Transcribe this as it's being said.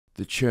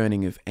The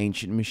churning of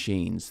ancient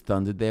machines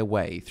thundered their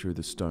way through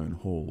the stone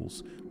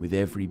halls. With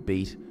every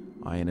beat,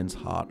 Ironan's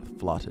heart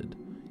fluttered.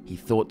 He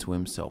thought to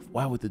himself,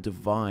 why would the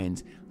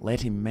divines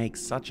let him make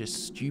such a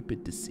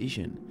stupid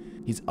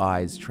decision? His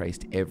eyes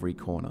traced every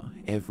corner,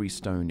 every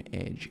stone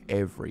edge,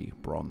 every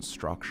bronze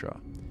structure.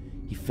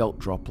 He felt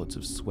droplets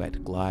of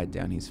sweat glide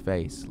down his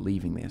face,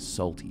 leaving their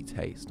salty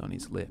taste on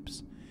his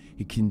lips.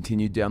 He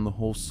continued down the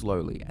hall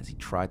slowly as he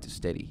tried to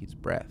steady his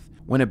breath.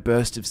 When a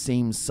burst of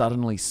steam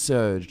suddenly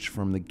surged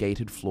from the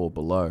gated floor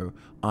below,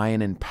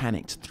 Ironan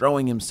panicked,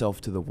 throwing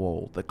himself to the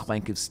wall. The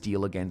clank of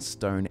steel against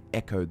stone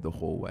echoed the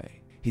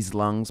hallway. His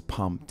lungs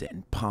pumped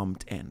and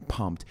pumped and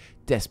pumped,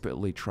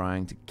 desperately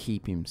trying to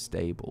keep him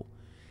stable.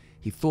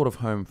 He thought of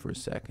home for a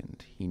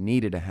second. He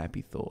needed a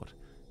happy thought.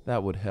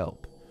 That would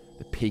help.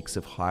 The peaks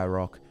of High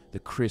Rock, the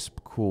crisp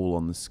cool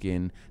on the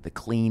skin, the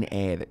clean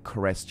air that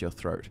caressed your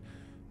throat.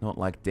 Not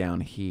like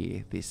down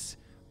here, this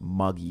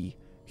muggy,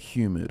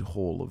 humid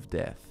hall of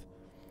death.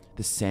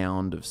 The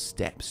sound of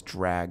steps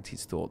dragged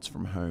his thoughts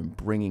from home,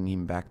 bringing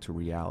him back to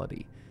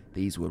reality.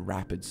 These were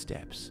rapid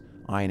steps.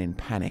 Ironan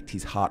panicked,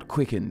 his heart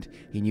quickened.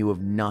 He knew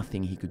of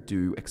nothing he could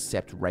do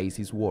except raise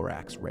his war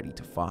axe ready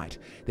to fight.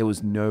 There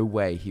was no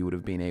way he would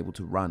have been able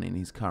to run in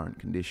his current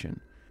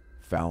condition.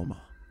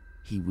 Falmer.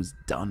 He was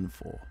done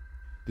for.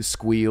 The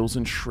squeals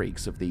and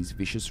shrieks of these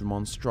vicious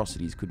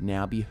monstrosities could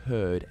now be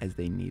heard as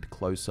they neared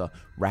closer,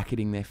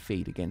 racketing their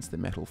feet against the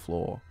metal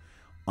floor.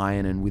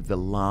 Ironan, with the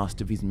last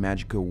of his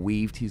magicka,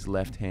 weaved his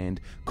left hand,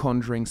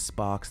 conjuring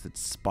sparks that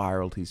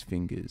spiraled his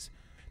fingers.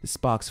 The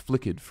sparks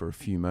flickered for a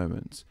few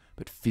moments,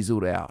 but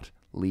fizzled out,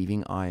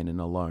 leaving Ironan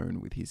alone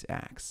with his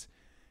axe.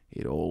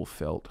 It all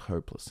felt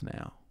hopeless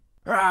now.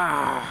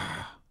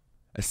 Ah!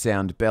 A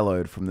sound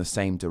bellowed from the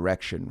same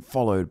direction,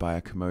 followed by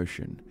a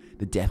commotion.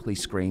 The deathly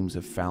screams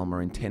of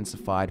Falmer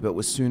intensified, but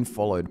were soon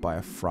followed by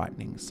a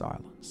frightening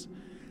silence.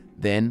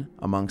 Then,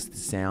 amongst the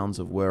sounds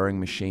of whirring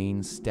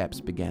machines,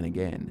 steps began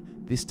again,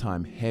 this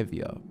time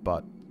heavier,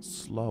 but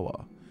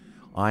slower.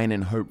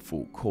 Ironan,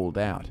 hopeful, called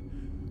out,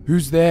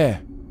 "Who's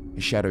there?"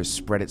 A shadow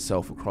spread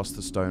itself across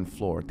the stone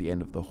floor at the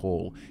end of the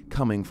hall,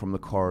 coming from the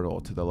corridor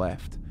to the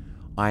left.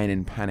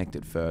 Ironan panicked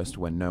at first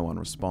when no one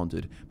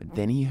responded, but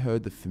then he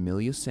heard the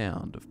familiar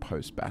sound of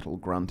post-battle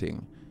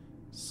grunting.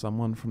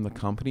 Someone from the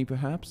company,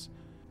 perhaps?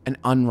 An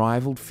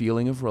unrivaled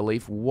feeling of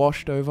relief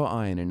washed over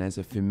Ironan as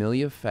a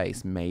familiar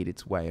face made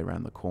its way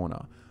around the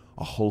corner.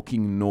 A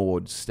hulking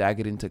Nord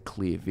staggered into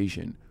clear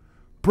vision.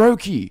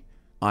 "Brokey!"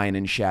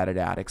 Ironan shouted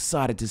out,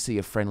 excited to see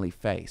a friendly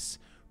face.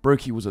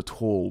 Brokey was a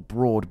tall,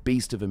 broad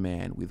beast of a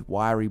man with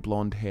wiry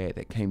blonde hair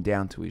that came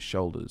down to his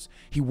shoulders.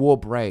 He wore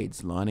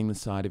braids lining the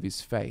side of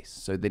his face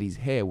so that his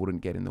hair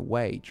wouldn't get in the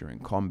way during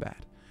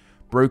combat.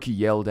 Brokey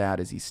yelled out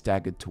as he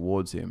staggered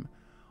towards him,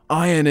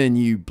 "Ironan,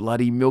 you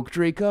bloody milk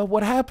drinker,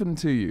 what happened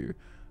to you?"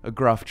 A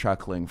gruff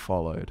chuckling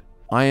followed.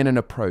 Ironan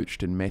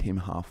approached and met him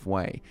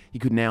halfway. He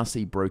could now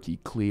see Brokey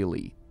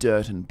clearly.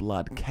 Dirt and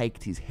blood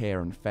caked his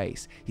hair and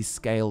face. His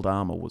scaled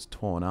armor was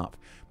torn up.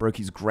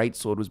 Brokey's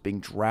greatsword was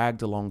being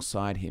dragged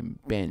alongside him,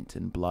 bent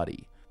and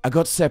bloody. "I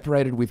got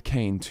separated with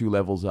Kane 2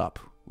 levels up.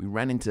 We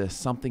ran into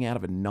something out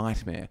of a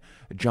nightmare,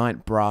 a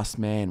giant brass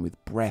man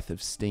with breath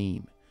of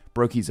steam."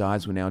 Brokey's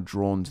eyes were now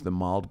drawn to the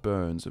mild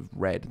burns of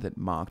red that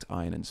marked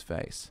Ironan's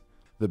face.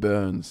 The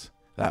burns.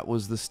 That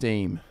was the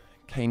steam.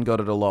 Kane got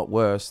it a lot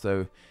worse,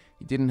 though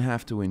he didn't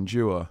have to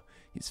endure.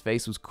 His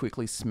face was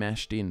quickly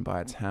smashed in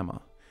by its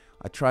hammer.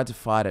 I tried to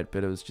fight it,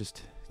 but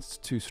it's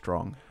too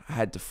strong. I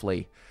had to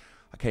flee.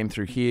 I came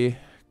through here,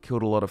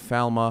 killed a lot of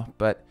Falmer,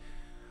 but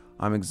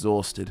I'm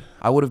exhausted.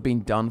 I would have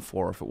been done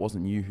for if it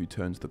wasn't you who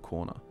turned the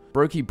corner.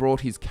 Brokey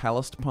brought his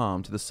calloused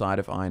palm to the side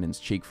of Ironan's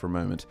cheek for a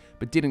moment,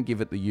 but didn't give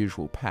it the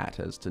usual pat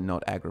as to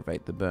not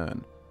aggravate the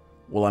burn.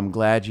 "Well, I'm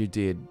glad you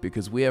did,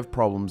 because we have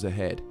problems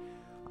ahead.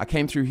 I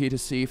came through here to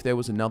see if there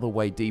was another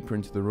way deeper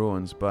into the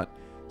ruins, but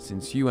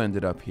since you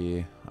ended up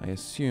here, I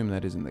assume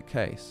that isn't the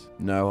case."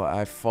 "No,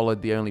 I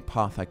followed the only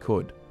path I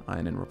could,"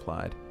 Ironan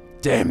replied.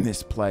 "Damn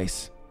this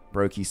place,"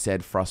 Brokey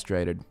said,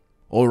 frustrated.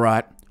 "All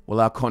right, well,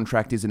 our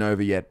contract isn't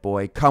over yet,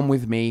 boy. Come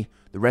with me.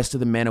 The rest of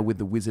the men are with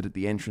the wizard at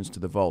the entrance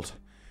to the vault.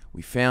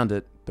 We found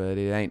it, but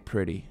it ain't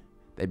pretty."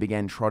 They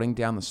began trotting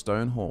down the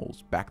stone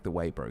halls back the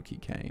way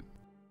Brokey came.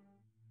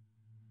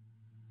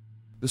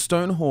 The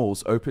stone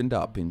halls opened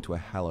up into a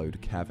hallowed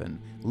cavern,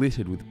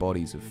 littered with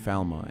bodies of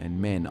Falmer and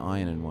men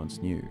Ironan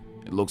once knew.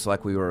 "It looks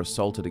like we were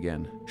assaulted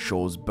again.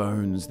 Shore's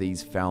bones,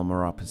 these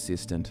Falmer are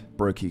persistent,"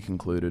 Brokey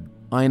concluded.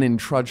 Ironan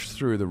trudged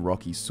through the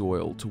rocky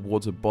soil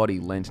towards a body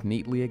leant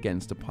neatly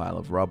against a pile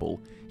of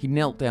rubble. He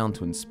knelt down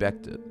to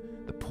inspect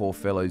it. The poor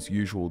fellow's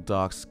usual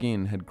dark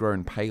skin had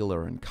grown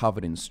paler and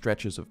covered in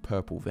stretches of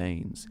purple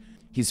veins.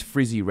 His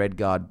frizzy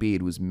red-guard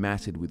beard was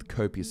matted with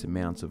copious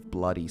amounts of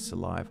bloody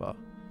saliva.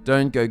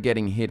 "Don't go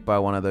getting hit by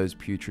one of those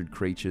putrid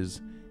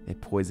creatures. Their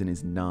poison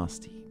is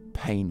nasty,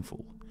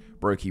 painful,"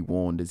 Brokey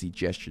warned as he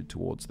gestured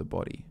towards the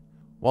body.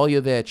 "While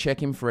you're there,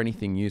 check him for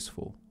anything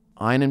useful."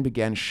 Einan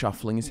began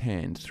shuffling his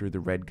hand through the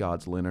Red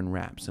Guard's linen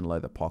wraps and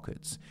leather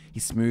pockets. He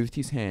smoothed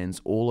his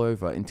hands all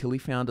over until he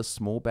found a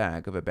small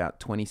bag of about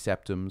 20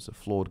 septims, a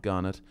flawed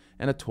garnet,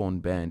 and a torn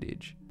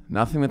bandage.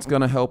 Nothing that's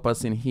gonna help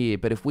us in here,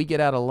 but if we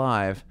get out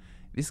alive,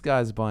 this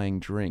guy's buying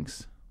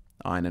drinks,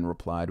 Einan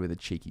replied with a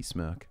cheeky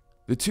smirk.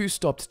 The two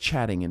stopped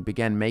chatting and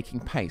began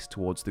making pace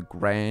towards the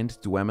grand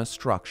Dwemer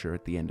structure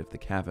at the end of the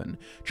cavern.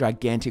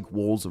 Gigantic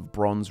walls of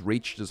bronze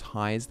reached as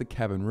high as the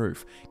cavern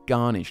roof,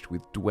 garnished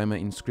with Dwemer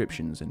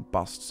inscriptions and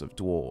busts of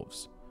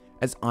dwarves.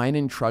 As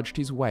Einan trudged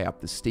his way up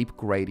the steep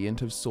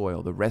gradient of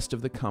soil, the rest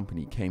of the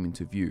company came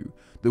into view.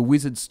 The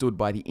wizard stood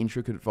by the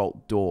intricate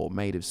vault door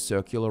made of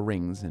circular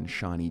rings and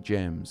shiny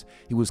gems.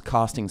 He was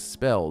casting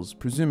spells,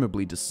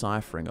 presumably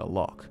deciphering a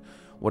lock.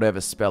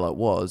 Whatever spell it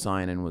was,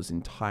 Einan was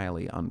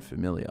entirely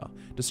unfamiliar.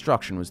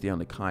 Destruction was the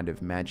only kind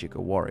of magic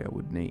a warrior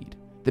would need.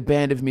 The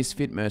band of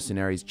misfit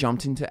mercenaries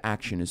jumped into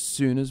action as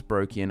soon as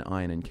Brokey and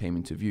Einan came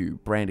into view,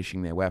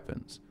 brandishing their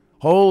weapons.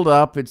 "Hold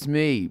up, it's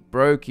me,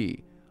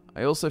 Brokey.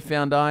 I also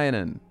found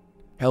Einan."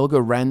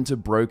 Helga ran to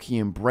Brokey,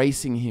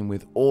 embracing him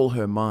with all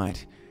her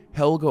might.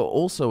 Helga,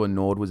 also a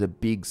Nord, was a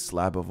big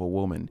slab of a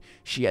woman.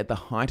 She had the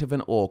height of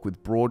an orc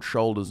with broad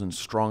shoulders and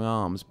strong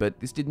arms, but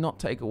this did not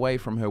take away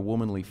from her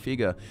womanly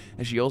figure,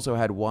 as she also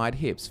had wide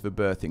hips for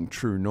birthing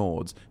true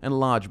Nords and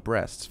large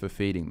breasts for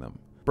feeding them.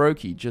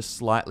 Brokey, just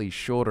slightly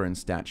shorter in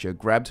stature,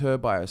 grabbed her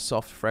by her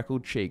soft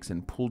freckled cheeks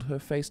and pulled her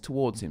face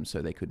towards him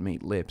so they could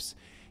meet lips.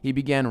 He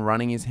began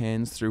running his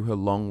hands through her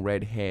long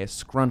red hair,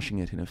 scrunching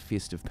it in a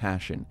fist of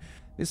passion.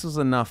 This was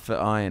enough for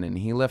Einan.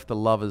 He left the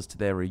lovers to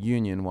their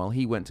reunion while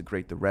he went to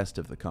greet the rest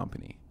of the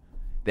company.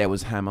 There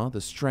was Hammer,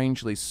 the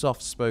strangely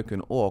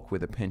soft-spoken orc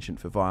with a penchant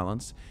for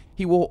violence.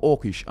 He wore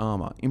orcish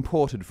armor,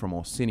 imported from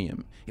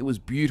Orsinium. It was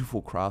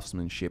beautiful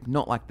craftsmanship,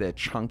 not like the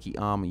chunky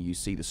armor you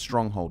see the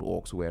stronghold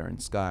orcs wear in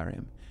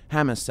Skyrim.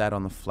 Hammer sat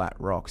on the flat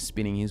rock,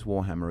 spinning his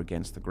warhammer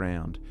against the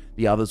ground.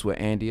 The others were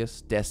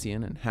Andius,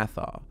 Decian, and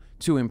Hathar,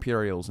 2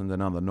 Imperials and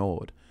another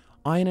Nord.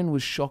 Einan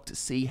was shocked to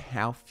see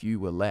how few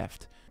were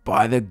left.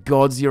 "By the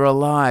gods, you're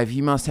alive!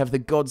 You must have the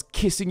gods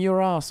kissing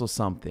your ass or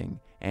something,"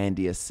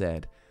 Andius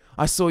said.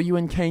 "I saw you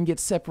and Cain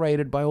get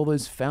separated by all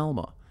those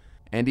Falmer."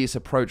 Andius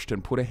approached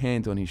and put a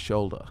hand on his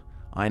shoulder.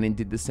 Einan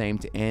did the same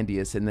to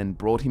Andius and then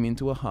brought him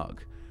into a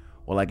hug.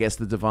 "Well, I guess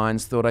the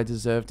Divines thought I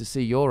deserved to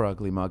see your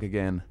ugly mug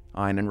again,"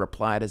 Einan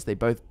replied as they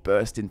both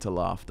burst into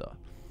laughter.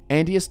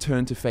 Andius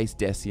turned to face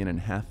Decian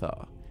and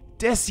Hathar.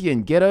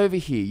 "Decian, get over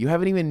here. You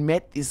haven't even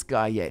met this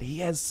guy yet. He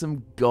has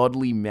some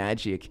godly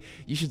magic.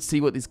 You should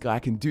see what this guy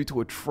can do to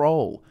a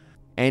troll."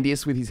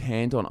 Andius, with his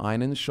hand on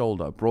Einan's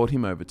shoulder, brought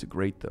him over to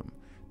greet them.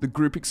 The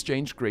group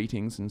exchanged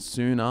greetings, and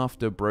soon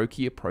after,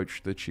 Brokey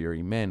approached the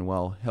cheery men,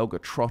 while Helga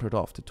trotted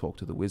off to talk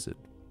to the wizard.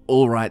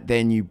 "All right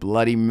then, you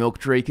bloody milk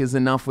drinkers,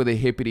 enough with the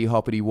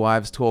hippity-hoppity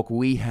wives talk.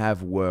 We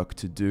have work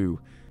to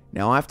do.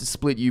 Now I have to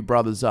split you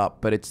brothers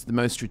up, but it's the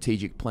most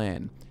strategic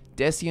plan.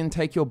 Decian,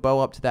 take your bow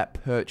up to that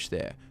perch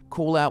there.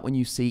 Call out when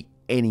you see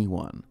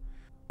anyone."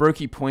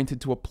 Brokey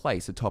pointed to a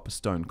place atop a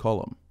stone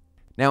column.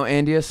 "Now,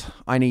 Andius,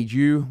 I need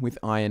you with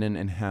Einan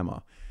and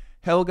Hammer.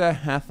 Helga,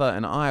 Hathar,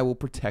 and I will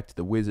protect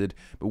the wizard,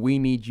 but we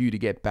need you to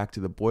get back to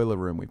the boiler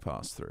room we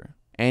passed through."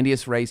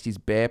 Andius raised his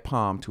bare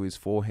palm to his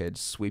forehead,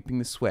 sweeping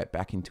the sweat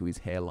back into his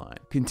hairline,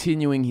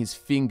 continuing his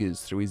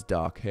fingers through his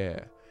dark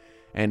hair.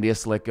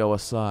 Andius let go a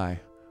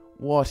sigh.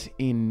 What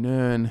in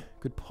Nirn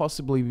could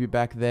possibly be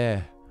back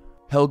there?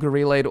 Helga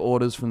relayed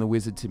orders from the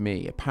wizard to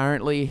me.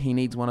 Apparently, he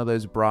needs one of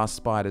those brass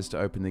spiders to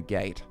open the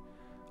gate.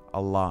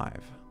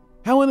 Alive.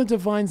 How in the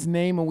Divine's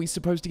name are we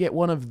supposed to get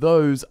one of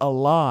those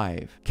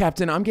alive?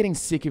 Captain, I'm getting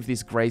sick of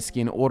this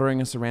greyskin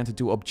ordering us around to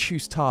do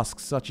obtuse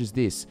tasks such as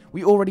this.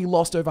 We already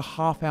lost over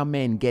half our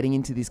men getting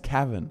into this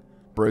cavern.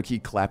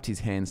 Brokey clapped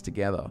his hands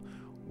together.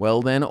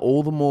 Well then,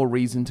 all the more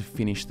reason to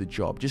finish the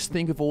job. Just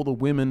think of all the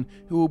women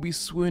who will be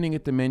swooning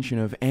at the mention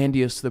of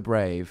Andius the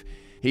Brave,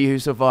 he who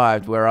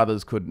survived where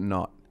others could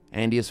not.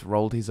 Andius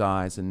rolled his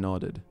eyes and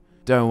nodded.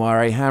 Don't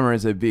worry, Hammer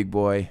is a big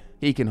boy.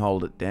 He can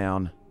hold it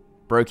down.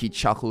 Brokey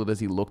chuckled as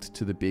he looked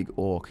to the big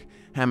orc.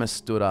 Hammer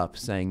stood up,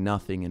 saying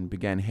nothing, and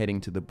began heading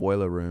to the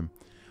boiler room.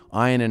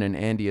 Einan and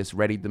Andius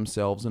readied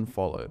themselves and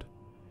followed.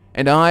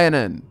 And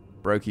Einan,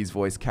 Brokey's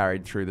voice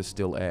carried through the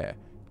still air.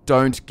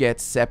 Don't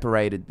get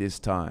separated this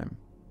time.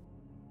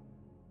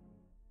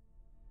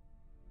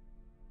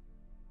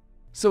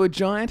 So a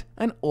giant,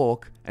 an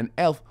orc, an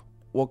elf.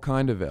 What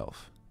kind of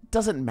elf?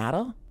 Doesn't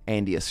matter.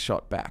 Andius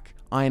shot back.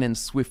 Einan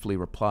swiftly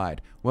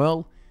replied,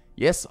 Well,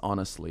 yes,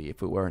 honestly,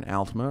 if it were an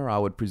Altmer, I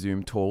would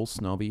presume tall,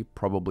 snobby,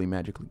 probably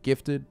magically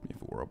gifted. If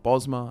it were a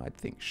Bosmer, I'd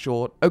think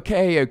short.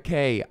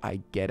 Okay,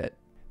 I get it.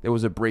 There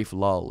was a brief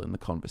lull in the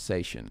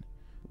conversation.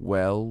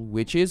 Well,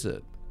 which is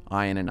it?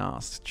 Einan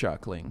asked,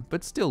 chuckling,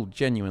 but still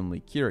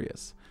genuinely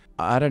curious.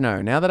 I don't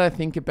know, now that I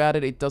think about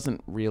it, it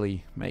doesn't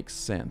really make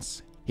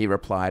sense, he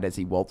replied as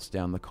he waltzed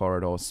down the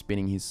corridor,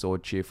 spinning his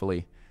sword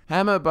cheerfully.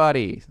 Hammer,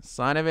 buddy,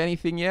 sign of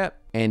anything yet?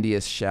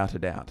 Andius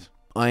shouted out.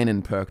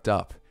 Einan perked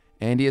up.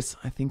 Andius,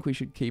 I think we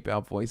should keep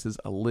our voices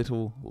a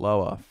little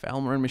lower.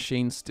 Falmer and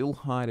Machine still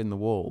hide in the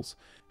walls.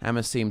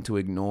 Hammer seemed to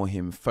ignore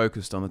him,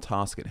 focused on the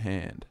task at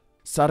hand.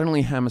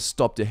 Suddenly, Hammer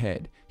stopped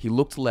ahead. He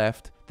looked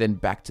left, then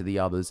back to the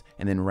others,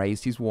 and then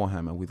raised his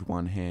warhammer with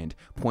one hand,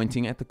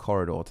 pointing at the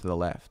corridor to the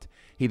left.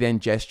 He then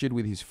gestured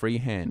with his free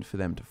hand for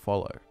them to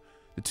follow.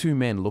 The two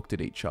men looked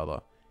at each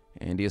other.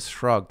 Andius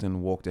shrugged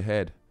and walked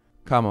ahead.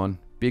 Come on,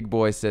 big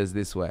boy says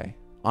this way.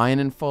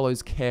 Ironin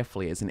follows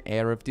carefully as an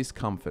air of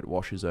discomfort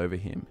washes over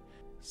him.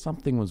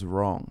 Something was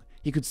wrong.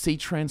 He could see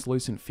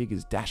translucent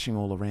figures dashing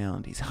all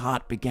around. His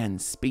heart began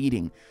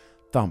speeding.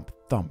 Thump,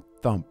 thump,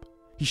 thump.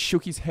 He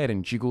shook his head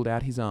and jiggled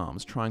out his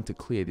arms, trying to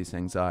clear this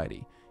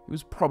anxiety. He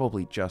was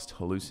probably just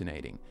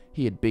hallucinating.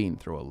 He had been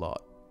through a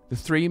lot. The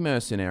three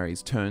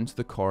mercenaries turned to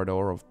the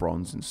corridor of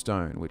bronze and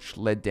stone, which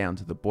led down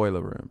to the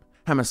boiler room.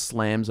 Hammer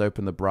slams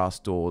open the brass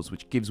doors,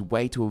 which gives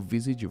way to a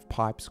visage of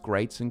pipes,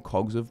 grates, and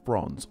cogs of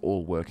bronze,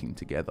 all working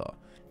together.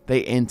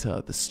 They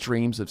enter, the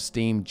streams of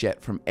steam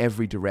jet from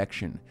every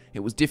direction. It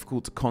was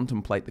difficult to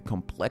contemplate the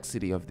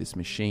complexity of this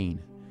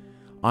machine.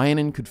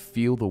 Ironin could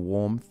feel the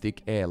warm,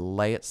 thick air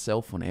lay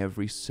itself on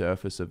every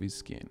surface of his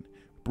skin.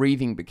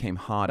 Breathing became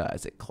harder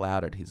as it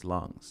clouded his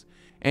lungs.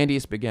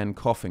 Andius began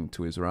coughing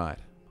to his right.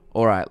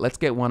 Alright, let's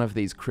get one of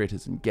these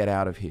critters and get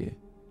out of here.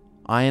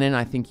 Ironin,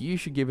 I think you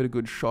should give it a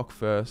good shock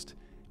first.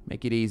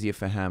 Make it easier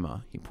for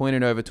Hammer. He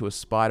pointed over to a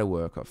spider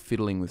worker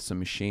fiddling with some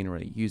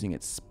machinery, using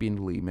its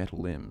spindly metal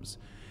limbs.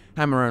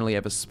 Hammer only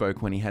ever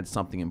spoke when he had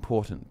something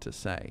important to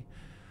say.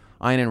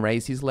 Ironin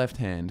raised his left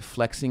hand,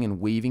 flexing and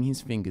weaving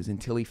his fingers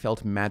until he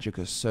felt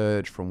magicka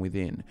surge from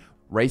within,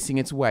 racing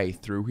its way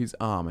through his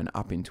arm and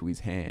up into his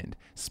hand.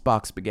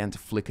 Sparks began to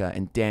flicker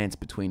and dance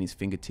between his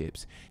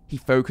fingertips. He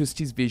focused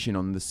his vision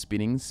on the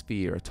spinning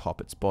sphere atop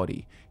its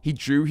body. He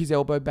drew his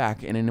elbow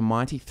back and in a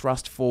mighty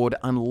thrust forward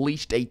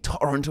unleashed a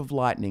torrent of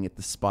lightning at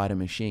the spider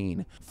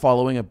machine.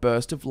 Following a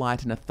burst of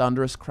light and a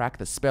thunderous crack,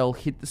 the spell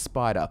hit the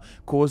spider,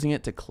 causing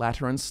it to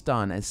clatter and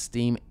stun as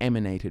steam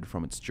emanated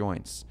from its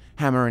joints.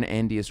 Hammer and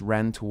Andius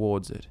ran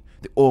towards it.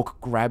 The orc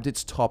grabbed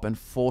its top and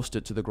forced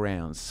it to the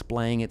ground,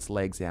 splaying its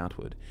legs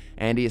outward.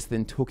 Andius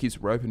then took his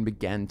rope and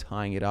began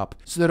tying it up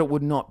so that it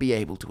would not be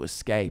able to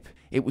escape.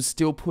 It was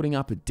still putting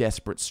up a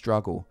desperate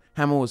struggle.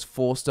 Hammer was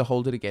forced to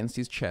hold it against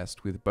his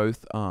chest with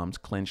both arms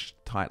clenched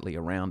tightly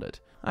around it.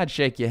 I'd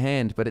shake your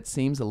hand, but it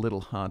seems a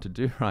little hard to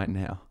do right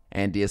now,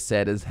 Andius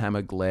said as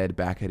Hammer glared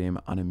back at him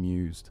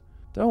unamused.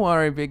 Don't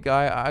worry, big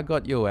guy, I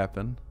got your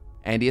weapon.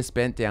 Andius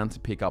bent down to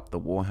pick up the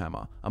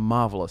warhammer, a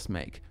marvelous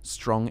make,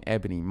 strong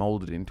ebony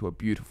molded into a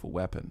beautiful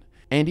weapon.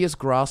 Andius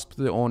grasped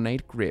the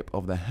ornate grip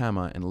of the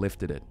hammer and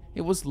lifted it.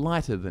 It was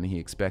lighter than he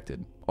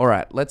expected.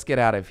 Alright, let's get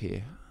out of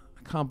here.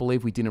 I can't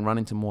believe we didn't run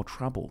into more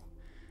trouble.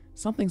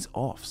 Something's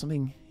off,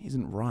 something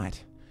isn't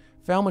right.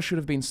 Falmer should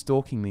have been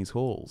stalking these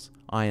halls,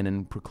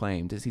 Ironin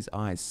proclaimed as his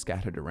eyes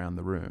scattered around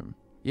the room.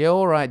 Yeah,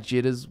 alright,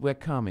 jitters, we're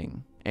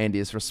coming,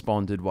 Andius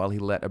responded while he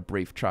let a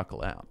brief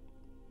chuckle out.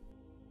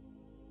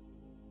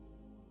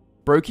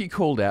 Brokey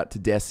called out to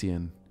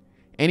Decian.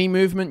 Any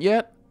movement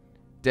yet?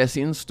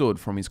 Decian stood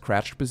from his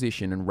crouched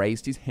position and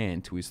raised his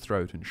hand to his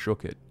throat and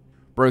shook it.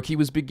 Brokey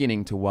was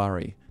beginning to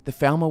worry. The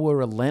Falmer were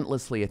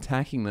relentlessly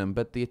attacking them,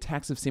 but the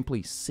attacks have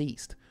simply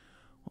ceased.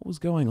 What was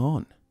going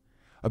on?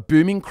 A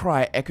booming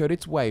cry echoed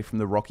its way from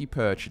the rocky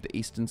perch at the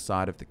eastern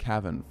side of the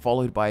cavern,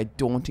 followed by a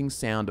daunting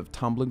sound of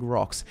tumbling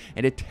rocks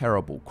and a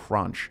terrible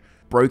crunch.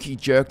 Brokey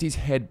jerked his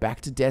head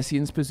back to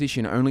Decian's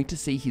position only to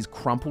see his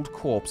crumpled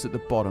corpse at the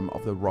bottom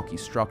of the rocky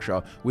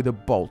structure with a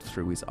bolt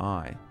through his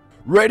eye.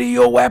 Ready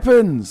your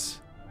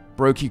weapons!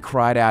 Brokey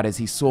cried out as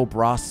he saw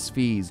brass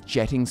spheres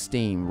jetting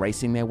steam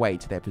racing their way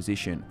to their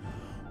position.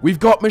 We've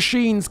got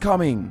machines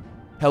coming!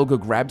 Helga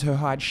grabbed her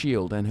hide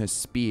shield and her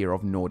spear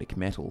of Nordic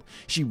metal.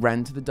 She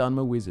ran to the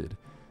Dunmer wizard.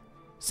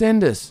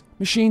 Send us!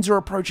 Machines are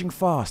approaching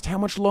fast. How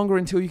much longer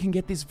until you can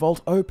get this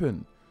vault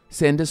open?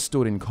 Sender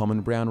stood in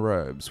common brown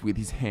robes with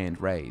his hand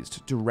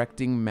raised,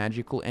 directing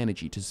magical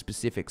energy to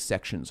specific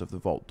sections of the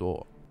vault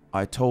door.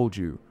 I told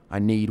you, I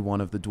need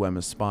one of the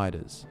Dwemer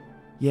spiders.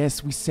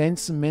 Yes, we sent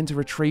some men to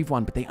retrieve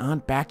one, but they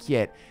aren't back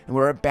yet, and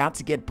we're about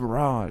to get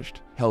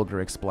barraged, Helga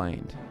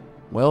explained.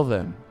 Well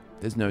then,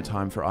 there's no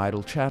time for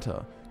idle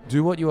chatter.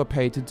 Do what you are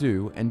paid to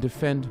do and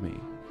defend me.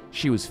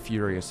 She was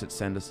furious at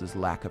Sendus's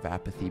lack of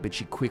apathy, but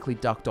she quickly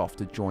ducked off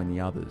to join the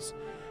others.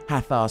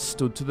 Hathar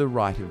stood to the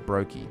right of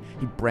Brokey.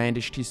 He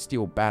brandished his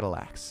steel battle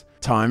axe.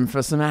 Time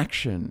for some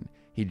action,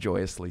 he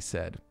joyously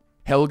said.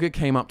 Helga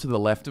came up to the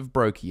left of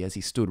Brokey as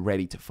he stood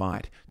ready to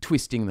fight,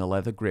 twisting the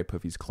leather grip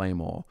of his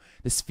claymore.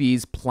 The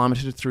spheres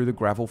plummeted through the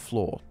gravel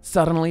floor.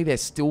 Suddenly, their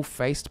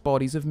still-faced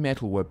bodies of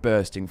metal were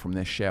bursting from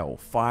their shell,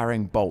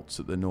 firing bolts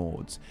at the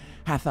Nords.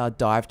 Hathar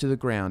dived to the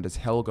ground as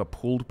Helga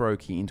pulled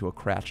Brokey into a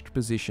crouched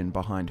position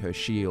behind her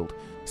shield.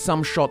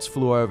 Some shots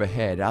flew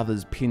overhead,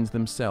 others pinned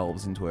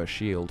themselves into her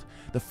shield.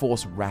 The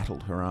force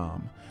rattled her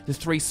arm. The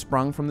three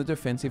sprung from the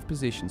defensive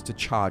positions to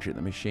charge at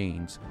the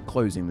machines,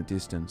 closing the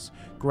distance.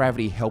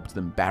 Gravity helped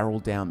them barrel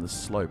down the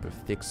slope of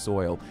thick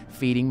soil,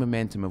 feeding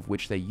momentum of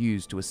which they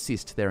used to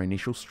assist their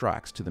initial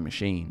strikes to the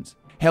machines.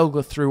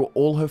 Helga threw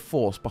all her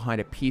force behind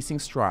a piercing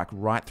strike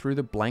right through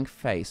the blank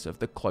face of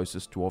the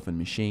closest dwarven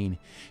machine.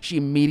 She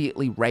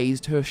immediately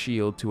raised her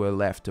shield to her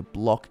left to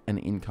block an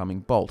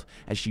incoming bolt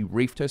as she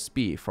reefed her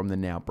spear from the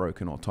now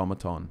broken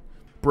automaton.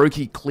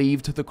 Brokey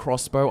cleaved the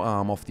crossbow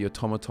arm off the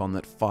automaton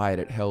that fired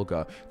at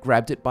Helga,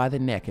 grabbed it by the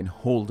neck and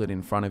hauled it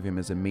in front of him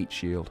as a meat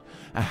shield.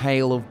 A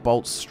hail of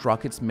bolts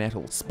struck its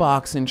metal,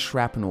 sparks and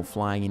shrapnel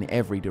flying in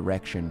every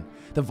direction.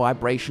 The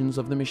vibrations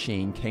of the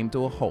machine came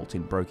to a halt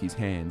in Brokey's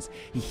hands.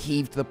 He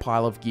heaved the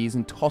pile of gears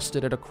and tossed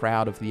it at a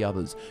crowd of the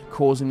others,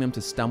 causing them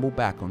to stumble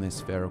back on their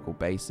spherical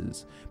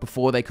bases.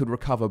 Before they could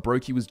recover,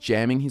 Brokey was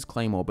jamming his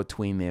claymore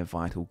between their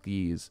vital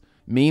gears.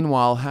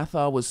 Meanwhile,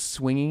 Hathor was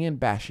swinging and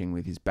bashing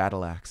with his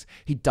battle axe.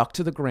 He ducked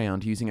to the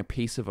ground using a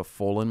piece of a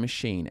fallen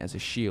machine as a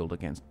shield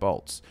against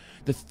bolts.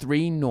 The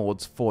three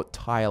Nords fought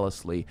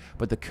tirelessly,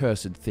 but the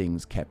cursed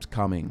things kept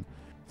coming.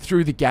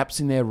 Through the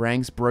gaps in their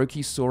ranks,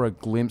 Brokey saw a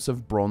glimpse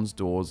of bronze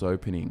doors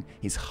opening.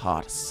 His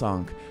heart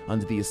sunk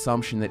under the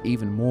assumption that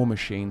even more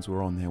machines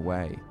were on their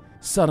way.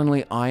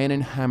 Suddenly, Iron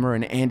and Hammer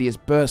and Andius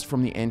burst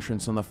from the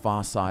entrance on the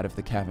far side of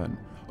the cavern.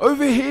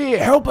 "Over here!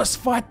 Help us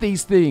fight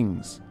these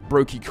things!"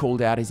 Brokey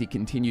called out as he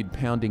continued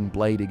pounding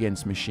blade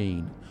against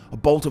machine. A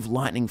bolt of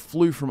lightning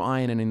flew from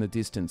Iron in the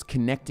distance,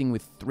 connecting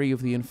with three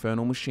of the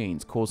infernal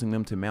machines, causing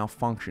them to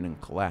malfunction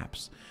and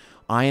collapse.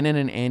 Iron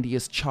and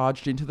Andius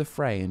charged into the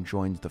fray and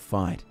joined the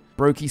fight.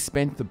 Brokey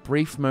spent the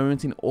brief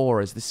moment in awe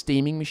as the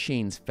steaming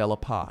machines fell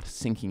apart,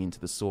 sinking into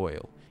the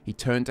soil. He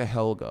turned to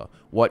Helga,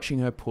 watching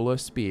her pull her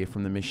spear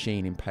from the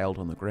machine impaled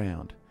on the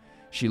ground.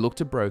 She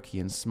looked at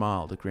Brokey and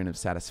smiled a grin of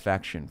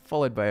satisfaction,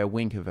 followed by a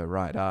wink of her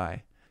right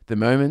eye. The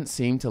moment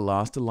seemed to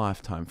last a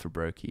lifetime for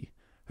Brokey,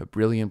 her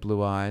brilliant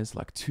blue eyes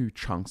like two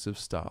chunks of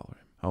steel.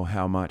 Oh,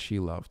 how much he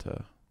loved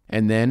her.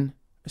 And then,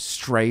 a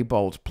stray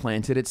bolt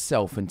planted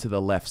itself into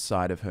the left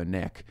side of her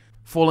neck.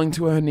 Falling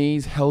to her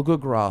knees, Helga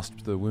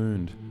grasped the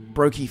wound.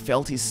 Brokey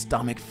felt his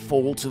stomach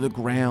fall to the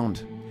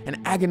ground.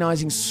 An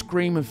agonizing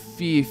scream of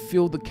fear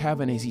filled the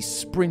cavern as he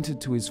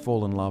sprinted to his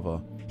fallen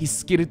lover. He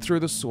skidded through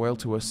the soil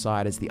to her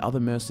side as the other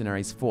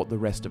mercenaries fought the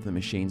rest of the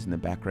machines in the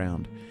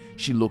background.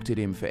 She looked at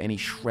him for any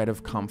shred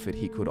of comfort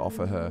he could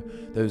offer her.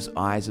 Those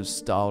eyes of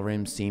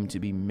Skyrim seemed to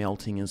be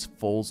melting as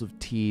falls of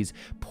tears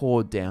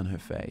poured down her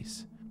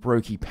face.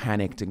 Brokey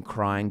panicked and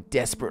crying,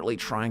 desperately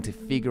trying to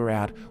figure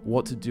out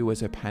what to do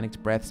as her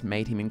panicked breaths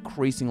made him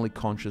increasingly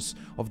conscious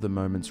of the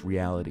moment's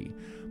reality.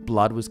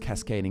 Blood was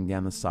cascading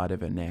down the side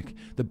of her neck,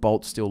 the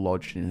bolt still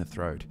lodged in her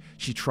throat.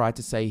 She tried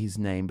to say his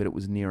name, but it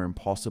was near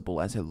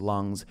impossible as her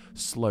lungs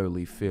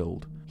slowly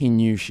filled. He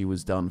knew she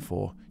was done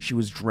for. She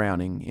was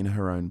drowning in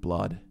her own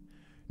blood.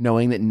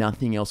 Knowing that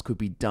nothing else could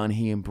be done,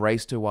 he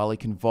embraced her while he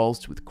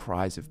convulsed with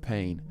cries of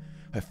pain.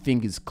 Her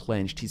fingers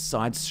clenched, his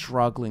side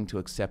struggling to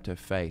accept her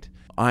fate.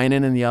 Iron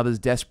and the others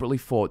desperately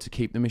fought to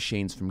keep the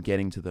machines from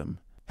getting to them.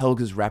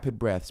 Helga's rapid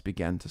breaths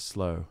began to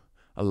slow.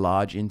 A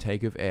large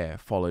intake of air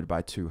followed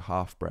by two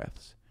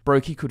half-breaths.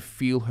 Brokey could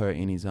feel her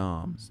in his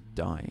arms,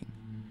 dying.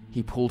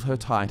 He pulled her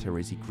tighter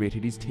as he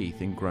gritted his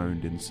teeth and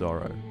groaned in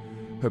sorrow.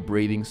 Her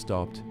breathing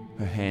stopped,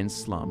 her hands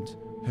slumped,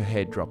 her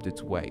head dropped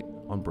its weight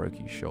on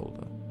Brokey's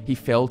shoulder. He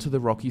fell to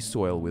the rocky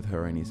soil with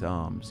her in his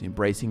arms,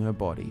 embracing her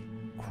body,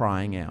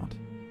 crying out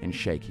and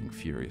shaking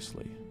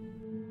furiously.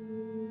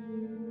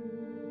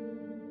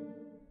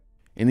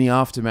 In the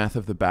aftermath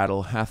of the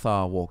battle,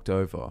 Hathor walked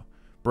over.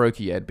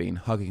 Brokey had been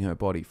hugging her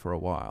body for a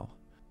while.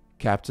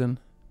 "Captain,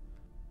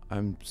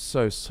 I'm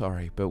so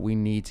sorry, but we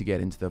need to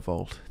get into the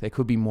vault. There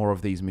could be more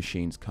of these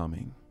machines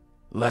coming."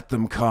 "Let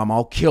them come,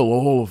 I'll kill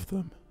all of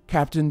them."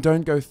 "Captain,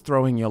 don't go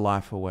throwing your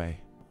life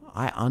away.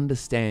 I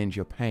understand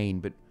your pain,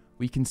 but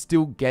we can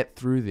still get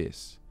through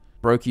this."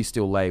 Brokey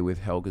still lay with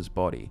Helga's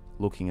body,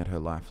 looking at her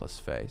lifeless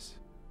face.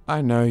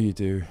 "I know you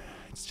do.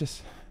 It's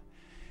just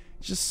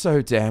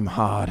so damn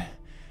hard.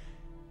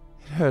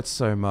 It hurts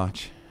so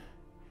much."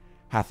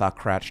 Hathor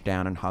crouched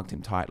down and hugged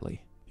him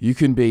tightly. "You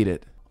can beat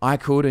it. I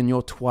could, and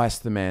you're twice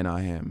the man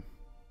I am."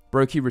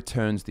 Brokey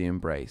returns the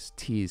embrace,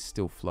 tears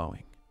still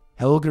flowing.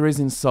 "Helga is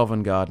in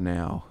Sovngarde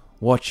now,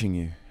 watching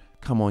you.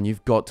 Come on,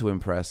 you've got to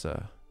impress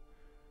her."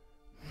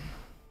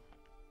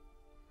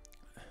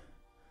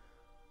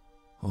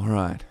 "All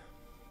right.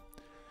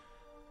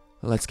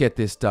 Let's get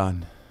this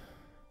done."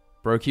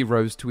 Brokey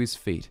rose to his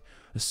feet.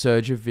 A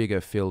surge of vigor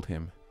filled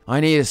him.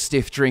 "I need a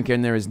stiff drink,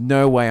 and there is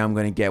no way I'm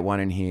going to get one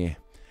in here.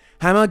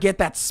 Hammer, get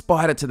that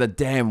spider to the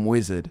damn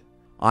wizard."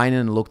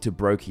 Iron looked to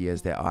Brokey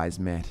as their eyes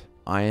met.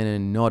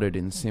 Iron nodded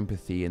in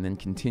sympathy and then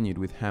continued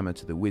with Hammer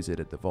to the wizard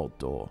at the vault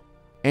door.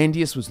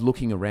 Andius was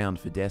looking around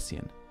for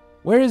Decian.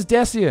 "Where is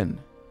Decian?"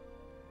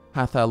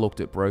 Hathor looked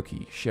at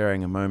Brokey,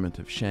 sharing a moment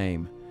of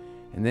shame,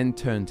 and then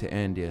turned to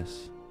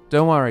Andius.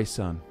 "Don't worry,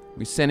 son.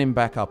 We sent him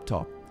back up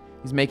top.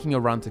 He's making a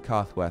run to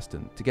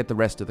Karthwaston to get the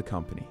rest of the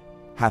company."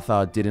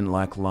 Hathor didn't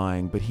like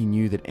lying, but he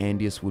knew that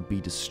Andius would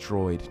be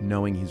destroyed,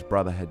 knowing his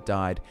brother had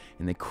died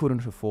and they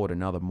couldn't afford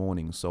another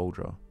mourning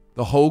soldier.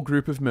 The whole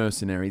group of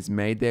mercenaries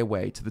made their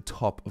way to the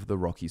top of the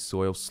rocky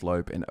soil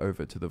slope and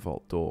over to the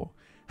vault door.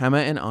 Hammer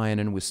and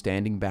Ironen were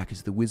standing back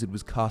as the wizard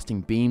was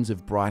casting beams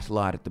of bright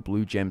light at the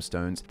blue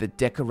gemstones that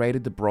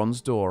decorated the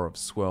bronze door of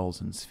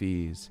swirls and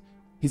spheres.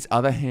 His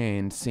other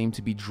hand seemed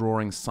to be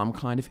drawing some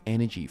kind of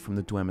energy from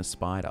the Dwemer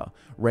spider.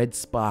 Red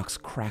sparks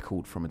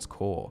crackled from its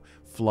core,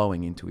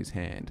 flowing into his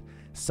hand.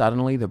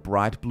 Suddenly, the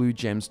bright blue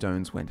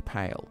gemstones went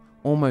pale,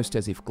 almost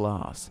as if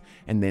glass,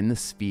 and then the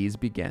spheres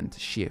began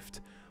to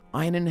shift.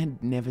 Ironen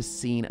had never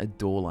seen a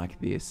door like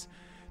this.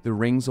 The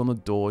rings on the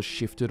door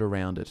shifted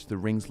around it, the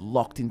rings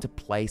locked into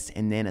place,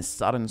 and then a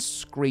sudden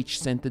screech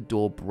sent the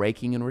door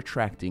breaking and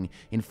retracting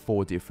in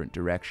 4 different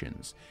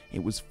directions.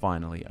 It was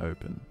finally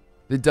open.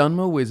 The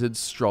Dunmer wizards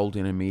strolled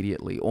in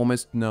immediately,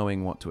 almost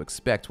knowing what to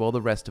expect, while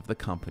the rest of the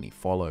company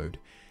followed.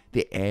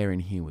 The air in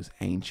here was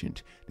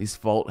ancient. This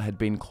vault had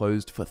been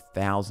closed for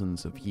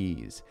thousands of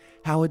years.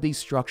 How had these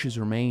structures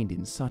remained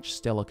in such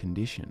stellar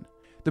condition?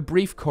 The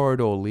brief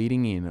corridor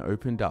leading in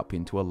opened up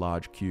into a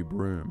large cube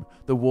room.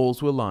 The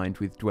walls were lined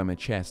with Dwemer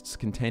chests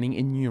containing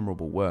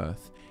innumerable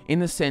worth. In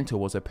the center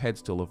was a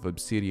pedestal of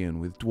obsidian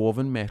with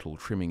dwarven metal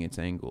trimming its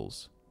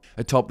angles.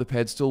 Atop the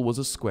pedestal was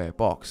a square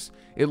box.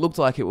 It looked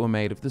like it were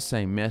made of the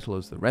same metal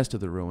as the rest of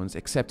the ruins,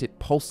 except it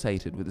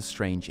pulsated with a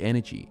strange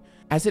energy.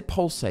 As it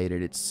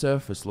pulsated, its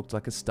surface looked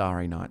like a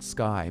starry night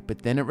sky, but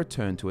then it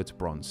returned to its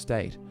bronze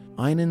state.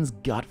 Ironen's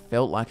gut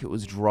felt like it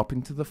was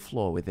dropping to the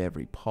floor with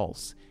every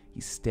pulse. He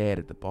stared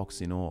at the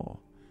box in awe.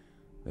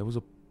 There was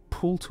a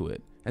pull to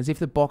it, as if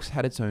the box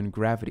had its own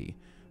gravity.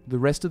 The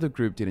rest of the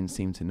group didn't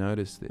seem to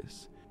notice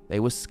this. They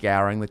were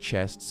scouring the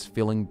chests,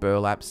 filling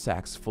burlap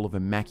sacks full of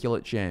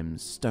immaculate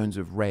gems, stones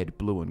of red,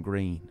 blue, and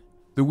green.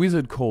 The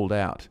wizard called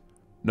out,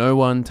 "No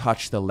one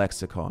touch the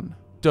lexicon."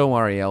 "Don't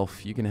worry,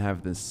 elf, you can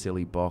have this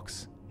silly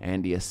box,"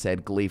 Andia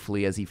said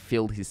gleefully as he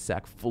filled his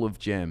sack full of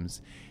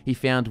gems. He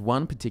found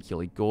one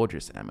particularly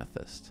gorgeous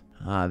amethyst.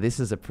 "Ah, this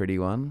is a pretty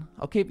one.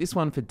 I'll keep this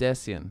one for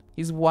Decian.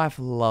 His wife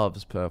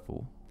loves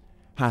purple."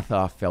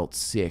 Hathar felt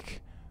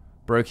sick.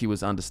 Brokey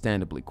was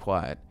understandably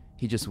quiet.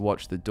 He just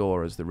watched the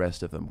door as the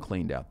rest of them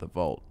cleaned out the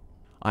vault.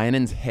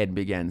 Ironen's head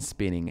began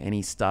spinning, and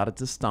he started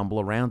to stumble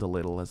around a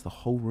little as the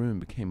whole room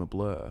became a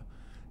blur.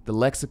 The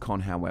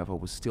lexicon, however,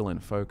 was still in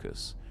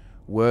focus.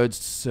 Words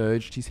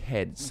surged his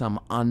head, some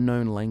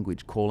unknown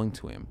language calling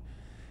to him.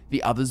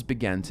 The others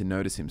began to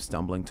notice him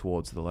stumbling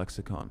towards the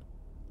lexicon.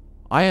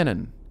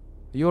 "Ironen,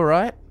 are you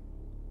alright?"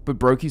 But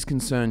Brokey's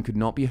concern could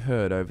not be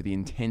heard over the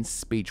intense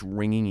speech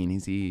ringing in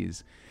his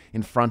ears.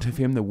 In front of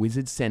him, the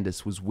wizard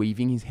Sendus was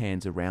weaving his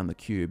hands around the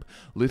cube,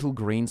 little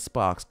green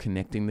sparks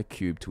connecting the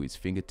cube to his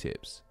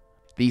fingertips.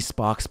 These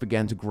sparks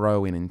began to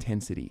grow in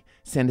intensity.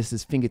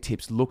 Sendus's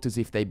fingertips looked as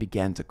if they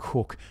began to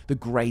cook, the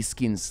grey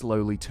skin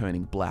slowly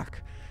turning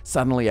black.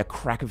 Suddenly, a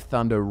crack of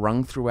thunder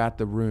rung throughout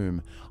the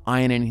room.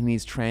 Ironen in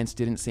his trance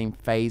didn't seem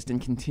phased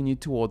and continued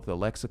toward the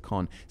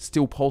lexicon,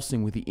 still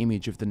pulsing with the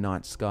image of the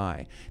night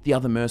sky. The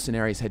other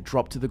mercenaries had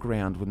dropped to the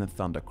ground when the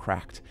thunder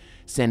cracked.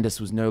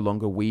 Sendus was no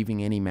longer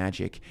weaving any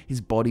magic.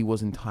 His body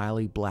was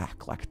entirely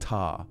black, like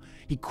tar.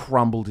 He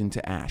crumbled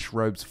into ash,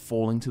 robes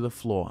falling to the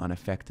floor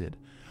unaffected.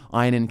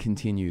 Ironen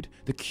continued,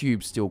 the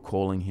cube still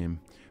calling him.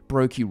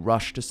 Brokey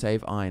rushed to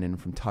save Ironen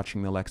from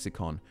touching the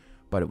lexicon,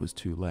 but it was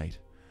too late.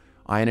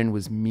 Ironen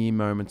was mere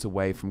moments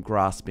away from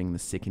grasping the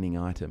sickening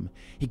item.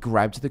 He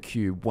grabbed the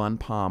cube, one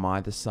palm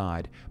either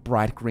side.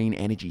 Bright green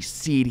energy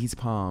seared his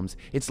palms,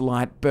 its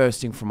light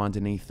bursting from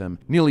underneath them,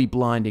 nearly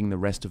blinding the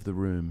rest of the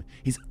room.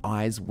 His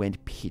eyes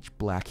went pitch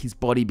black. His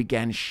body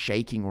began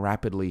shaking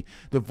rapidly.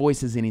 The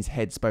voices in his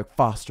head spoke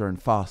faster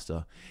and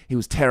faster. He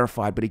was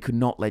terrified, but he could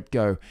not let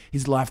go.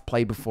 His life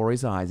played before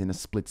his eyes in a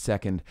split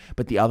second,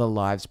 but the other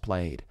lives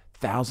played.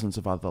 Thousands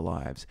of other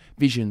lives,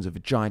 visions of a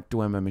giant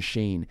Dwemer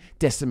machine,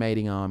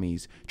 decimating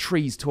armies,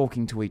 trees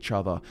talking to each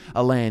other,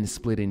 a land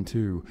split in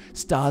two.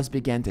 Stars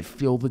began to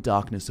fill the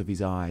darkness of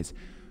his eyes.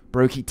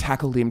 Brokey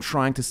tackled him,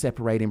 trying to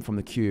separate him from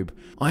the cube.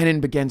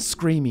 Ironen began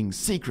screaming,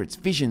 secrets,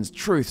 visions,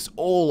 truths,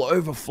 all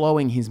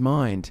overflowing his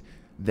mind.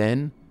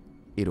 Then,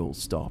 it all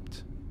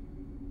stopped.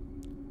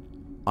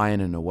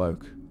 Ironen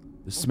awoke.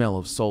 The smell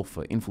of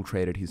sulfur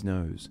infiltrated his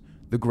nose.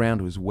 The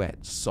ground was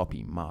wet,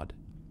 soppy mud.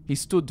 He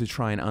stood to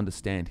try and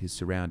understand his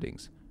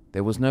surroundings.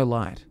 There was no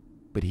light,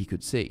 but he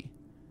could see.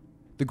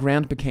 The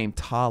ground became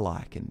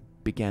tar-like and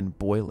began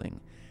boiling.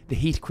 The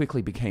heat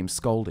quickly became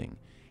scalding.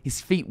 His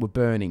feet were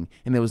burning,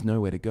 and there was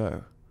nowhere to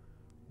go.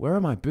 Where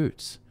are my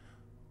boots?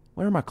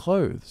 Where are my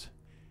clothes?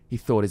 He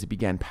thought as he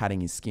began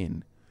patting his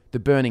skin. The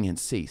burning had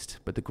ceased,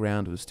 but the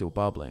ground was still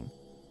bubbling.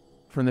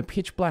 From the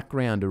pitch-black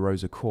ground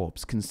arose a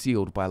corpse,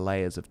 concealed by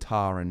layers of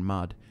tar and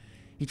mud.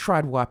 He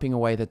tried wiping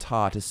away the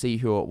tar to see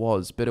who it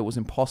was, but it was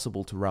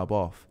impossible to rub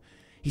off.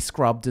 He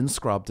scrubbed and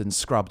scrubbed and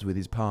scrubbed with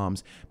his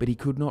palms, but he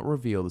could not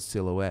reveal the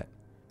silhouette.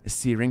 A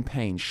searing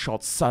pain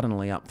shot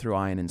suddenly up through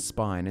Ironen's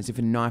spine, as if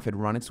a knife had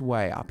run its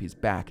way up his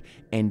back,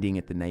 ending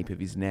at the nape of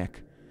his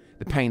neck.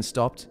 The pain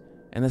stopped,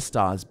 and the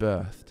stars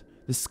birthed.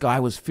 The sky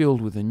was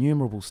filled with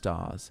innumerable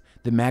stars.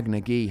 The Magna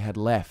Gi had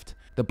left.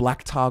 The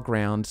black tar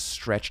ground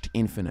stretched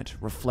infinite,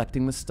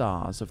 reflecting the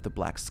stars of the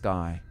black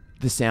sky.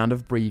 The sound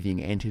of breathing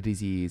entered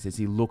his ears as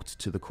he looked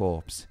to the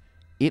corpse.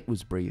 It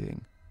was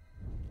breathing,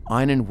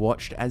 Einan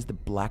watched as the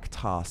black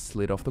tar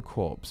slid off the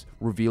corpse,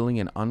 revealing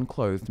an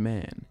unclothed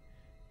man.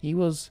 He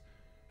was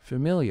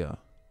familiar.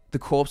 The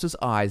corpse's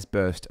eyes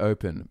burst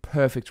open,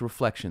 perfect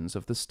reflections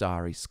of the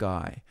starry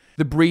sky.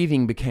 The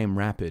breathing became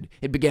rapid.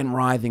 It began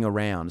writhing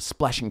around,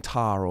 splashing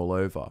tar all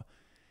over.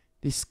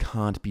 This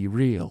can't be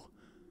real.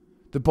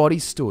 The body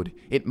stood.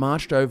 It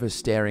marched over,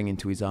 staring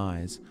into his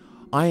eyes.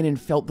 Einan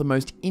felt the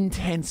most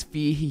intense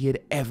fear he had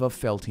ever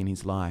felt in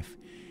his life.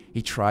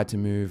 He tried to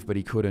move, but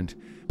he couldn't,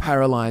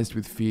 paralyzed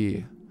with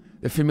fear.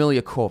 The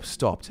familiar corpse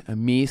stopped, a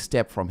mere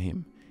step from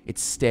him. It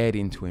stared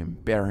into him,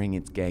 burying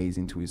its gaze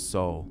into his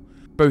soul.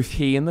 Both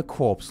he and the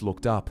corpse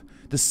looked up.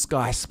 The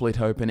sky split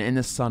open and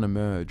the sun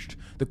emerged.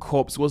 The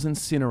corpse was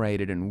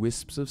incinerated and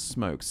wisps of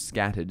smoke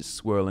scattered,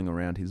 swirling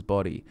around his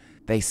body.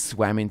 They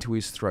swam into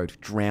his throat,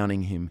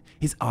 drowning him.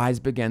 His eyes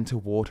began to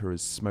water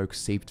as smoke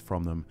seeped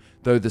from them,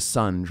 though the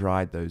sun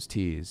dried those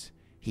tears.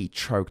 He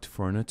choked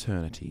for an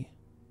eternity.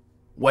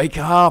 "Wake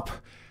up!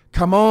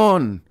 Come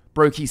on!"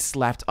 Brokey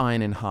slapped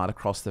Einan hard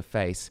across the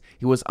face.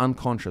 He was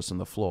unconscious on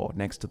the floor,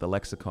 next to the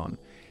lexicon.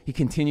 He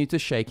continued to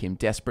shake him,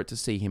 desperate to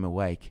see him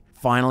awake.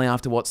 Finally,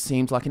 after what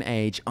seemed like an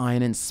age,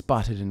 Einan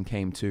sputtered and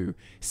came to.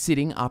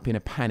 Sitting up in a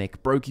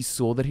panic, Brokey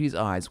saw that his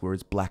eyes were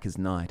as black as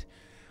night.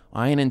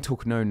 Einan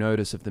took no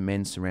notice of the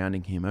men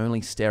surrounding him, only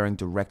staring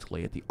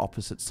directly at the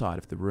opposite side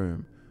of the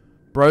room.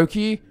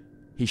 "Brokey?"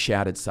 he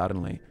shouted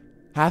suddenly.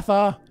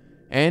 "Hathar?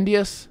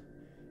 Andius?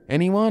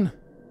 Anyone?"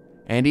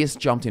 Andius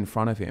jumped in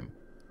front of him.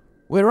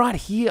 "We're right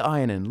here,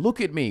 Einan. Look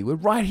at me. We're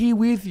right here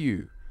with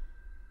you."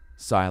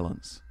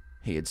 Silence.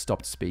 He had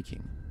stopped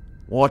speaking.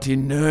 "What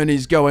in Nern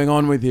is going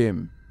on with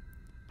him?"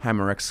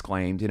 Hammer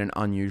exclaimed in an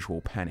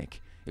unusual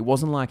panic. It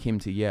wasn't like him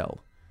to yell.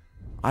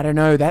 "I don't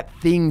know, that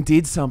thing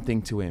did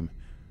something to him,"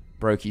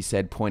 Brokey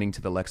said, pointing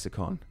to the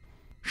lexicon.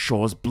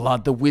 "Shaw's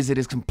blood, the wizard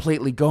is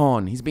completely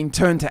gone. He's been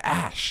turned to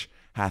ash,"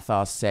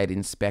 Hathar said,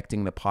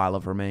 inspecting the pile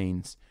of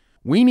remains.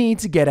 "We need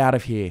to get out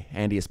of here,"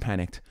 Andius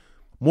panicked.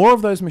 "More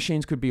of those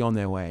machines could be on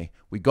their way.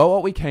 We got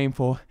what we came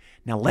for.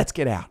 Now let's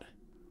get out."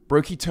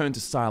 Brokey turned to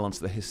silence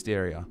the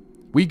hysteria.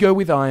 "We go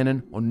with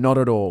Einan, or not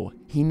at all.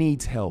 He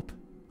needs help."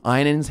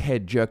 Einan's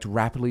head jerked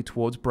rapidly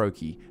towards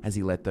Brokey as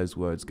he let those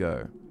words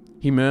go.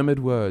 He murmured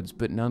words,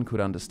 but none could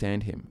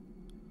understand him.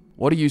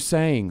 "What are you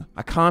saying?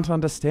 I can't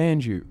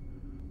understand you."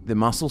 The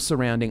muscle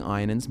surrounding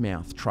Einan's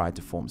mouth tried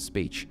to form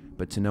speech,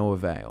 but to no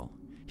avail.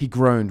 He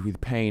groaned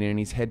with pain and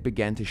his head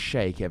began to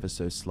shake ever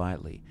so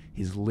slightly.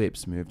 His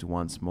lips moved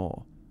once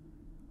more.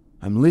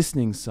 "I'm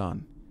listening,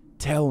 son.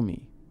 Tell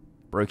me."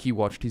 Brokey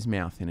watched his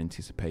mouth in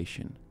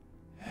anticipation.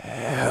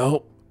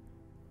 "Help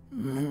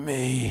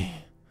me."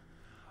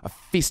 A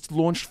fist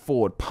launched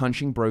forward,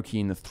 punching Brokey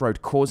in the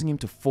throat, causing him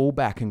to fall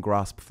back and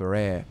grasp for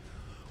air.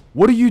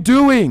 "What are you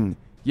doing?"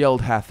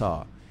 yelled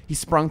Hathar. He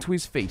sprung to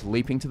his feet,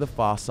 leaping to the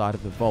far side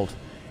of the vault.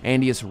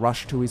 Andius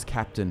rushed to his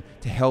captain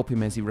to help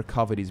him as he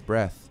recovered his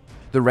breath.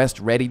 The rest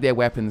readied their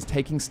weapons,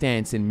 taking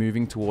stance and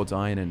moving towards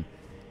Einan.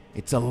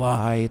 "It's a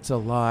lie, it's a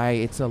lie,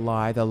 it's a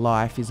lie, the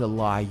life is a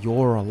lie,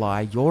 you're a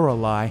lie, you're a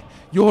lie,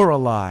 you're a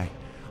lie,"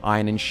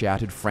 Einan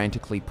shouted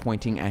frantically,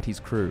 pointing at his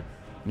crew.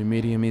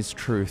 "Numidium is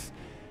truth.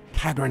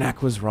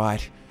 Kagranak was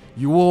right.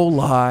 You all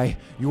lie,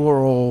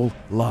 you're all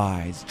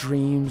lies.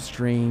 Dreams,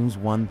 dreams,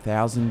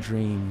 1,000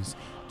 dreams.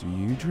 Do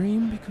you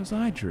dream because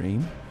I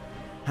dream?"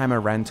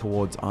 Hammer ran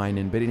towards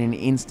Einan, but in an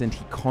instant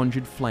he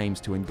conjured flames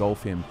to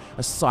engulf him.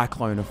 A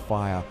cyclone of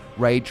fire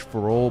raged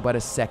for all but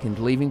a second,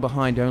 leaving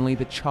behind only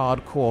the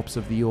charred corpse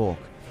of the orc.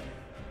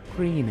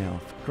 Green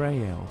elf,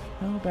 grey elf,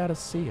 how about a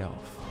sea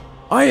elf?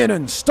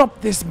 "Einan,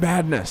 stop this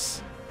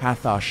madness!"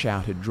 Hathar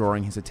shouted,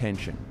 drawing his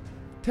attention.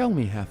 "Tell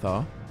me,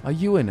 Hathar, are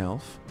you an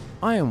elf?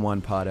 I am one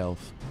part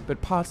elf,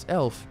 but parts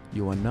elf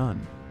you are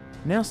none.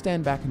 Now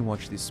stand back and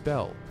watch this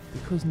spell,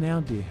 because now,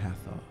 dear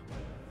Hathar,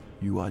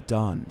 you are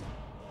done."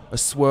 A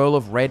swirl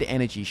of red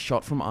energy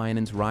shot from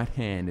Einan's right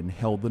hand and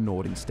held the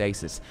Nord in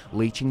stasis,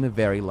 leeching the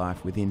very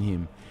life within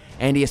him.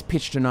 Andius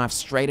pitched a knife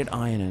straight at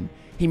Einan.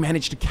 He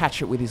managed to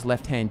catch it with his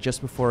left hand just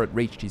before it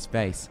reached his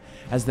face.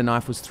 As the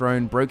knife was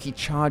thrown, Brokey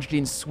charged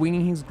in,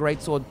 swinging his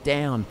greatsword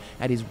down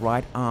at his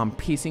right arm,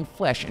 piercing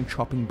flesh and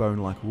chopping bone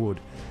like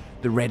wood.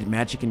 The red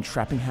magic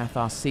entrapping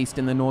Hathar ceased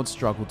and the Nord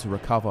struggled to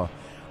recover.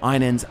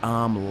 Einan's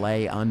arm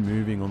lay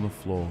unmoving on the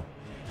floor.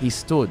 He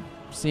stood,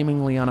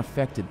 seemingly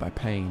unaffected by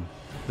pain.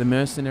 The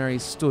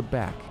mercenaries stood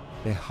back,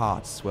 their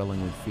hearts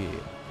swelling with fear.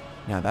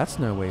 Now that's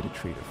no way to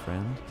treat a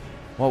friend.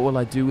 What will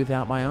I do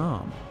without my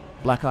arm?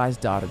 Black Eyes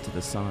darted to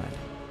the side.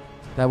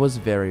 That was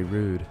very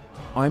rude.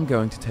 I'm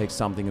going to take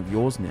something of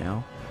yours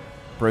now.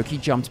 Brokey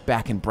jumped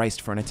back and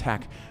braced for an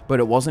attack, but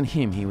it wasn't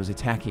him he was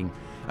attacking.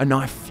 A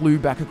knife flew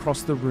back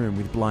across the room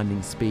with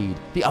blinding speed.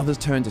 The others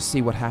turned to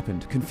see what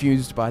happened,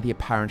 confused by the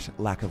apparent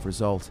lack of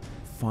result.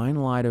 Fine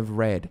light of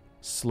red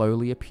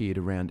slowly appeared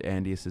around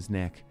Andius's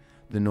neck.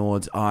 The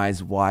Nord's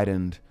eyes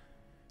widened.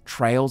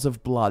 Trails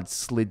of blood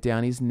slid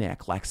down his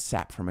neck like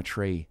sap from a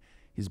tree.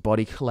 His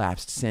body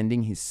collapsed,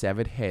 sending his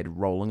severed head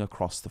rolling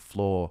across the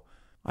floor.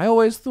 I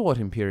always thought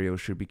Imperials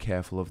should be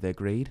careful of their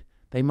greed.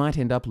 They might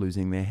end up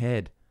losing their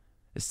head.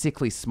 A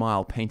sickly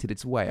smile painted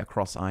its way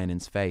across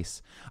Ironan's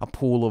face. A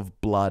pool of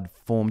blood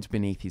formed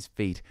beneath his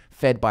feet,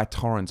 fed by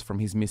torrents from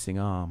his missing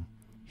arm.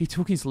 He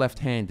took his left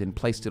hand and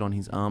placed it on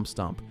his arm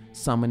stump,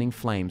 summoning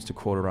flames to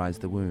cauterize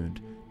the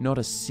wound. Not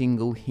a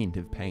single hint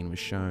of pain was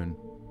shown.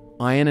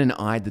 Ironan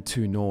eyed the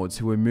two Nords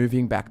who were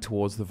moving back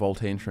towards the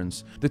vault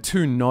entrance. The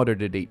two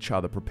nodded at each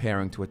other,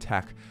 preparing to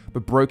attack,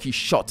 but Brokey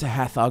shot to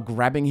Hathar,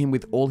 grabbing him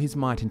with all his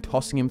might and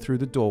tossing him through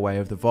the doorway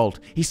of the vault.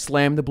 He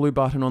slammed the blue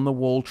button on the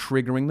wall,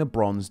 triggering the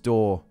bronze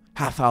door.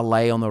 Hathar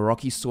lay on the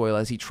rocky soil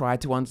as he tried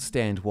to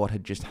understand what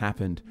had just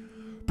happened.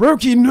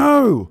 "Brokey,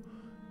 no!"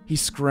 He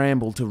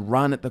scrambled to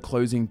run at the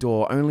closing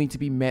door, only to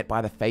be met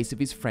by the face of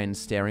his friend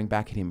staring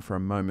back at him for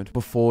a moment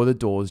before the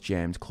doors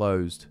jammed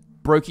closed.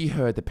 Brokey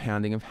heard the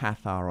pounding of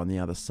Hathar on the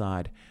other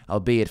side,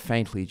 albeit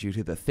faintly due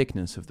to the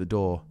thickness of the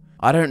door.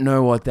 "I don't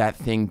know what that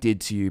thing did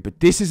to you,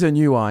 but this is a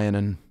new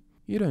Ironan."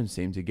 "You don't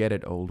seem to get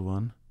it, old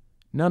one.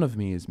 None of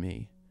me is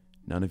me.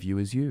 None of you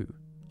is you.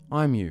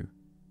 I'm you.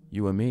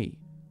 You are me.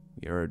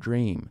 We are a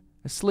dream,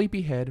 a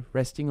sleepy head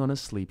resting on a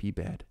sleepy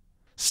bed."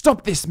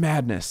 "Stop this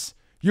madness!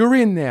 You're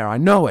in there, I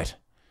know it!"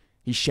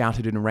 He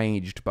shouted,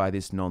 enraged by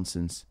this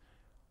nonsense.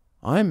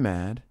 "I'm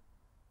mad.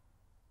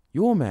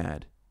 You're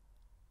mad.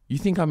 You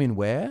think I'm in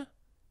where?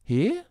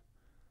 Here?"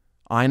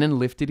 Ironan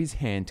lifted his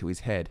hand to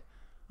his head.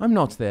 "I'm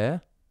not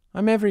there.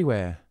 I'm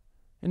everywhere.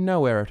 And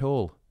nowhere at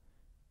all.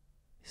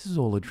 This is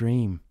all a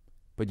dream.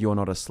 But you're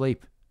not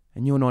asleep.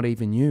 And you're not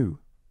even you."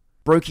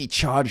 Brokey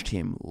charged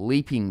him,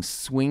 leaping,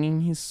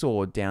 swinging his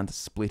sword down to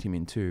split him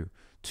in two.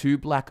 Two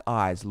black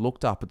eyes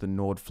looked up at the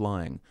Nord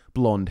flying,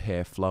 blonde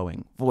hair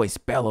flowing, voice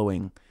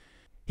bellowing.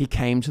 He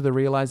came to the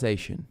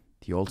realization,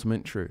 the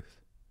ultimate truth.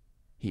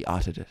 He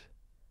uttered it.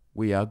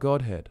 "We are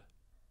Godhead."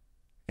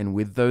 And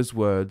with those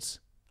words,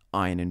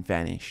 Ironan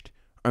vanished.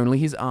 Only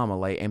his armor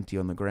lay empty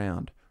on the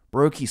ground.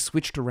 Brokey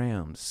switched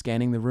around,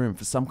 scanning the room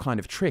for some kind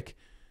of trick,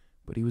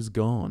 but he was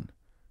gone.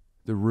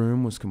 The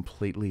room was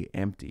completely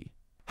empty.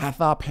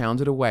 Hathar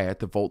pounded away at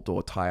the vault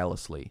door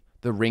tirelessly.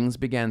 The rings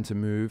began to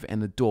move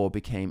and the door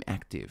became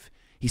active.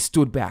 He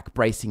stood back,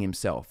 bracing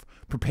himself,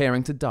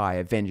 preparing to die,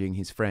 avenging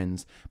his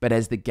friends, but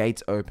as the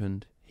gates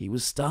opened, he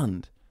was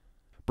stunned.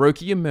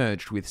 Brokey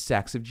emerged with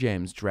sacks of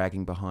gems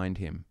dragging behind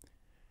him.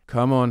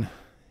 "Come on.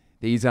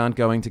 These aren't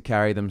going to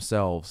carry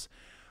themselves.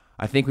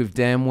 I think we've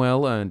damn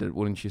well earned it,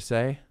 wouldn't you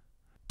say?"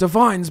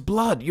 "Divine's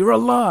blood, you're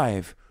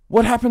alive!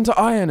 What happened to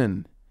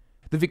Ironan?"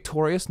 The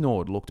victorious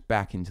Nord looked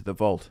back into the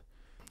vault.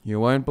 "You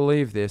won't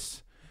believe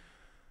this,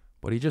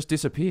 but he just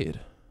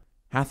disappeared."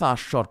 Hathar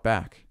shot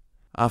back.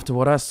 "After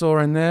what I saw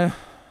in there,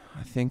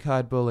 I think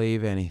I'd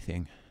believe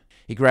anything."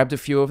 He grabbed a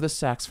few of the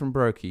sacks from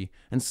Brokey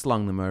and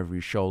slung them over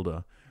his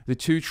shoulder. The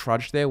two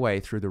trudged their way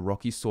through the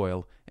rocky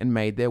soil and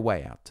made their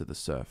way out to the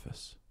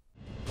surface.